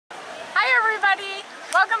everybody!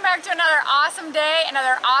 Welcome back to another awesome day,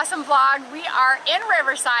 another awesome vlog. We are in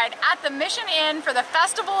Riverside at the Mission Inn for the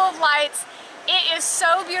Festival of Lights. It is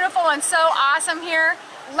so beautiful and so awesome here.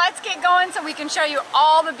 Let's get going so we can show you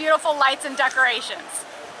all the beautiful lights and decorations.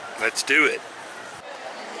 Let's do it.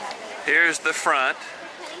 Here's the front.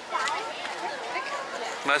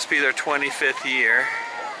 Must be their 25th year.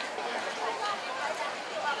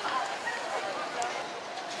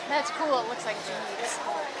 That's cool. It looks like beads.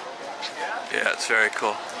 Yeah, it's very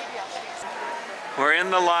cool. We're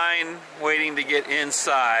in the line waiting to get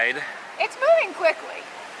inside. It's moving quickly.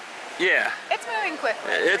 Yeah. It's moving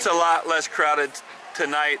quickly. It's a lot less crowded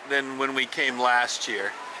tonight than when we came last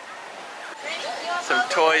year. Some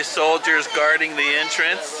toy soldiers guarding the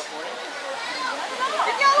entrance.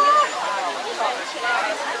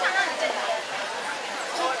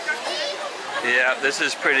 Yeah, this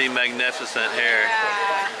is pretty magnificent here.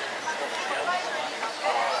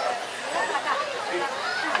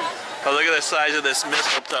 Oh, look at the size of this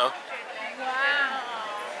mistletoe. Wow.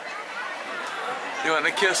 You want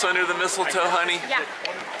to kiss under the mistletoe, honey? Yeah.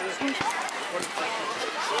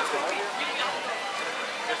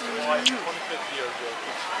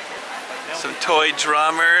 Some toy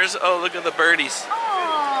drummers. Oh, look at the birdies.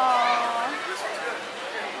 Aww.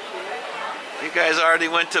 You guys already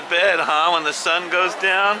went to bed, huh? When the sun goes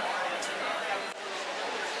down?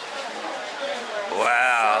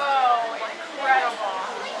 Wow. So incredible.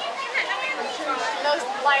 Those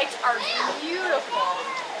lights are beautiful.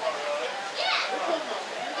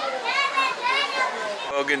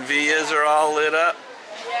 Bougainvilleas are all lit up.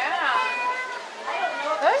 Yeah.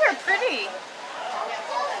 Those are pretty.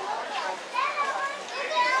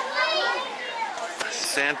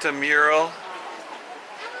 Santa mural.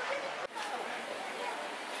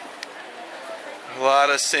 A lot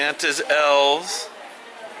of Santa's elves.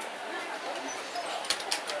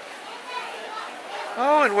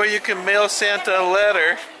 Oh, and where you can mail Santa a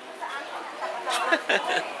letter.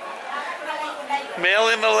 Mail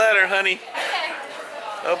him a letter, honey.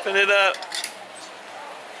 Open it up.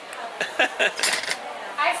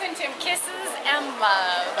 I sent him kisses and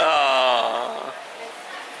love. Aww.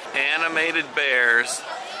 Animated bears.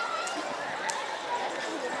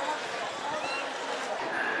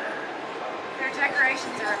 Their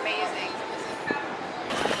decorations are amazing.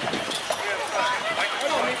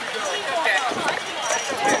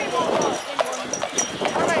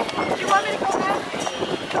 Do you want me to go back?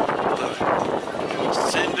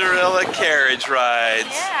 Cinderella carriage rides.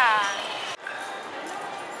 Yeah.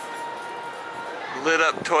 Lit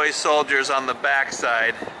up toy soldiers on the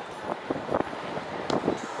backside.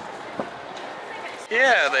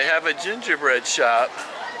 Yeah, they have a gingerbread shop.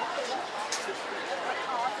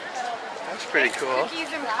 That's pretty cool.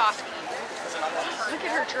 Cookies and coffee. Look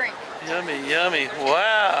at her drink. Yummy, yummy.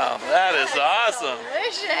 Wow, that is awesome.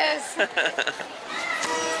 Delicious.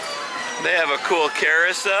 They have a cool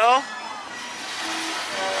carousel.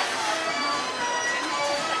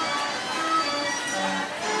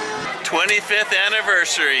 '25th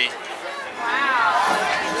anniversary. Wow.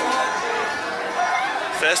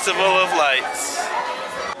 Festival of Lights.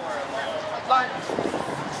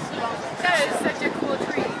 That is such a cool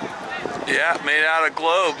tree. Yeah, made out of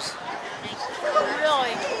globes.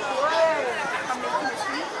 Really cool.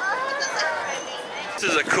 This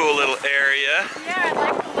is a cool little area. Yeah, I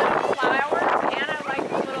like the little flowers and I like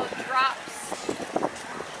the little drops.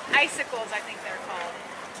 Icicles, I think they're called.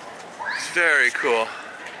 It's very cool.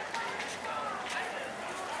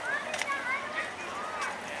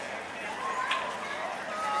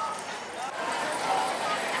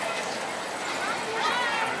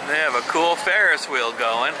 They have a cool Ferris wheel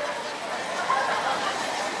going.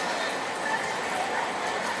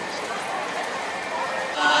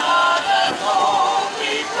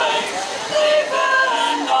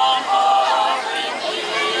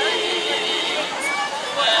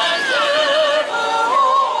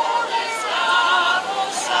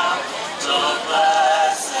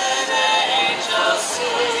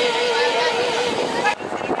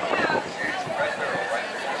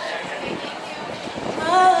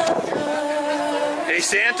 Hey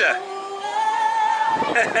Santa!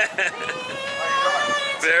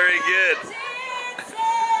 Very good.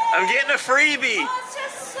 I'm getting a freebie.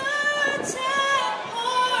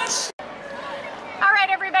 Alright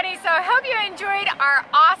everybody, so I hope you enjoyed our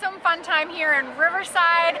awesome fun time here in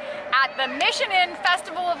Riverside at the Mission Inn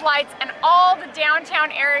Festival of Lights and all the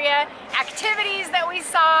downtown area activities that we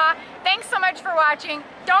saw. Thanks so much for watching.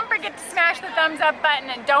 Don't forget to smash the thumbs up button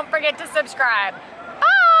and don't forget to subscribe.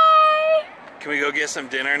 Bye! Can we go get some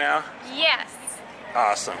dinner now? Yes.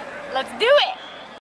 Awesome. Let's do it!